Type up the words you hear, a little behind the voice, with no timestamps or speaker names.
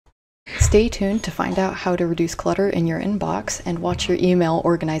Stay tuned to find out how to reduce clutter in your inbox and watch your email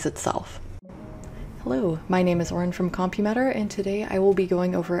organize itself. Hello, my name is Oren from Compumeter, and today I will be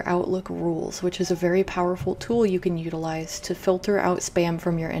going over Outlook Rules, which is a very powerful tool you can utilize to filter out spam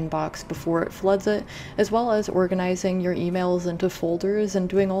from your inbox before it floods it, as well as organizing your emails into folders and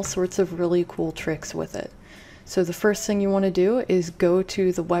doing all sorts of really cool tricks with it. So the first thing you want to do is go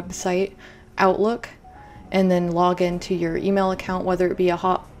to the website Outlook and then log into your email account, whether it be a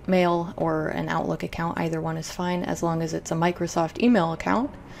Hotmail or an Outlook account. Either one is fine as long as it's a Microsoft email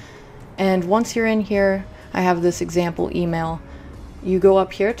account. And once you're in here, I have this example email. You go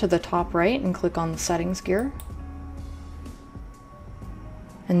up here to the top right and click on the settings gear.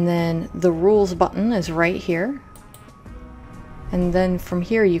 And then the rules button is right here. And then from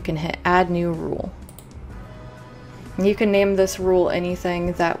here you can hit add new rule. And you can name this rule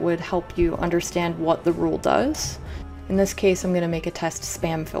anything that would help you understand what the rule does. In this case, I'm going to make a test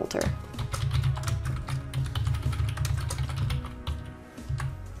spam filter.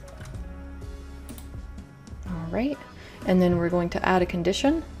 Right, and then we're going to add a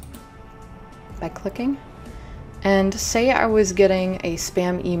condition by clicking, and say I was getting a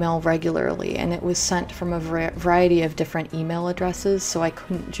spam email regularly and it was sent from a variety of different email addresses, so I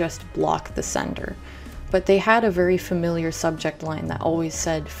couldn't just block the sender, but they had a very familiar subject line that always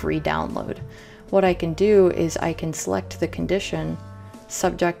said free download. What I can do is I can select the condition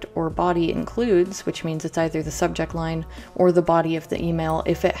subject or body includes, which means it's either the subject line or the body of the email.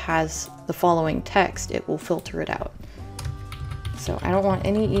 If it has the following text, it will filter it out. So I don't want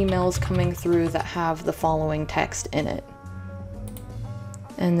any emails coming through that have the following text in it.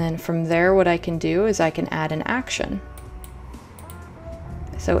 And then from there, what I can do is I can add an action.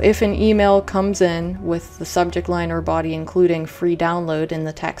 So if an email comes in with the subject line or body including free download in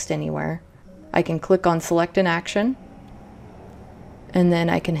the text anywhere, I can click on select an action, and then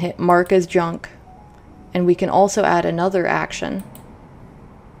I can hit mark as junk, and we can also add another action.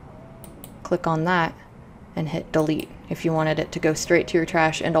 Click on that and hit delete if you wanted it to go straight to your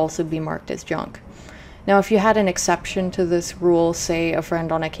trash and also be marked as junk. Now if you had an exception to this rule, say a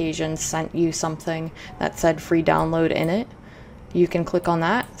friend on occasion sent you something that said free download in it, you can click on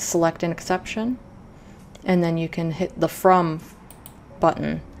that, select an exception, and then you can hit the from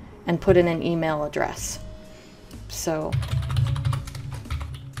button and put in an email address. So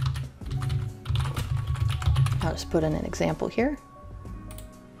I'll just put in an example here.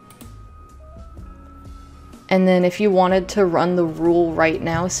 And then if you wanted to run the rule right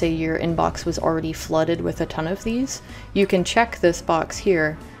now, say your inbox was already flooded with a ton of these, you can check this box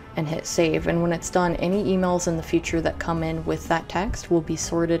here and hit save. And when it's done, any emails in the future that come in with that text will be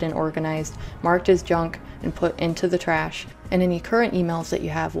sorted and organized, marked as junk, and put into the trash. And any current emails that you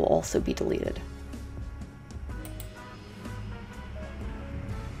have will also be deleted.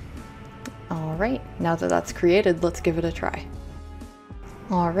 Alright, now that that's created, let's give it a try.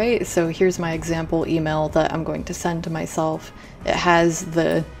 Alright, so here's my example email that I'm going to send to myself. It has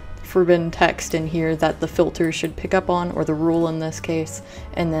the forbidden text in here that the filter should pick up on, or the rule in this case,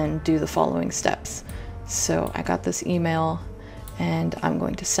 and then do the following steps. So I got this email and I'm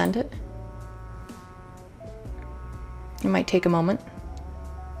going to send it. It might take a moment.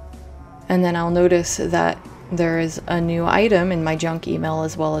 And then I'll notice that there is a new item in my junk email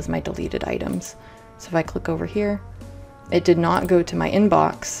as well as my deleted items. So if I click over here, it did not go to my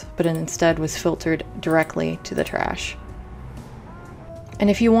inbox, but it instead was filtered directly to the trash. And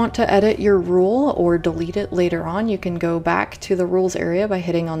if you want to edit your rule or delete it later on, you can go back to the rules area by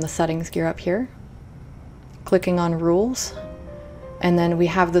hitting on the settings gear up here, clicking on rules, and then we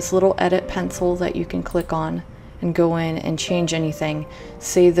have this little edit pencil that you can click on and go in and change anything.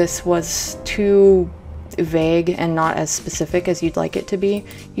 Say this was too vague and not as specific as you'd like it to be,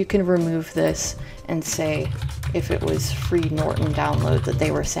 you can remove this and say if it was free Norton download that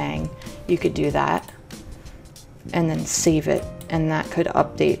they were saying, you could do that and then save it, and that could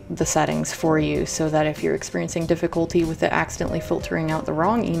update the settings for you so that if you're experiencing difficulty with it accidentally filtering out the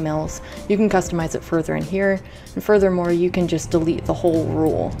wrong emails, you can customize it further in here. And furthermore, you can just delete the whole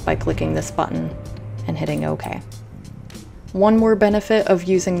rule by clicking this button and hitting OK. One more benefit of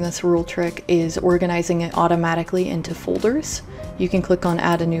using this rule trick is organizing it automatically into folders. You can click on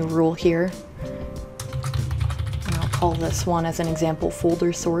add a new rule here. And I'll call this one as an example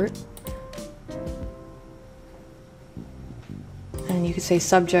folder sort. And you can say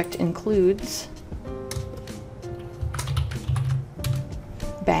subject includes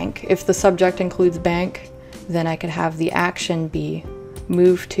bank. If the subject includes bank, then I could have the action be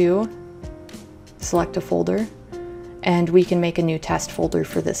move to, select a folder, and we can make a new test folder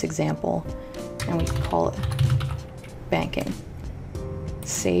for this example, and we can call it banking.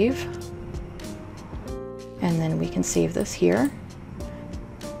 Save, And then we can save this here.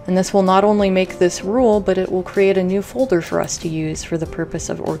 And this will not only make this rule, but it will create a new folder for us to use for the purpose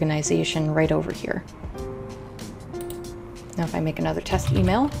of organization right over here. Now if I make another test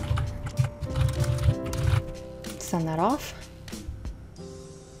email, send that off,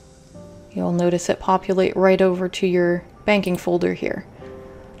 you'll notice it populate right over to your banking folder here.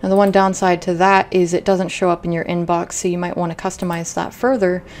 Now the one downside to that is it doesn't show up in your inbox, so you might want to customize that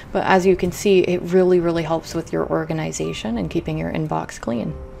further, but as you can see, it really helps with your organization and keeping your inbox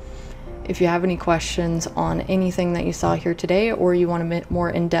clean. If you have any questions on anything that you saw here today, or you want a more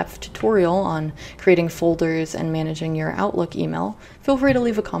in-depth tutorial on creating folders and managing your Outlook email, feel free to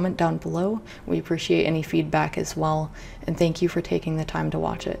leave a comment down below. We appreciate any feedback as well, and thank you for taking the time to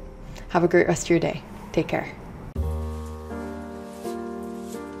watch it. Have a great rest of your day. Take care.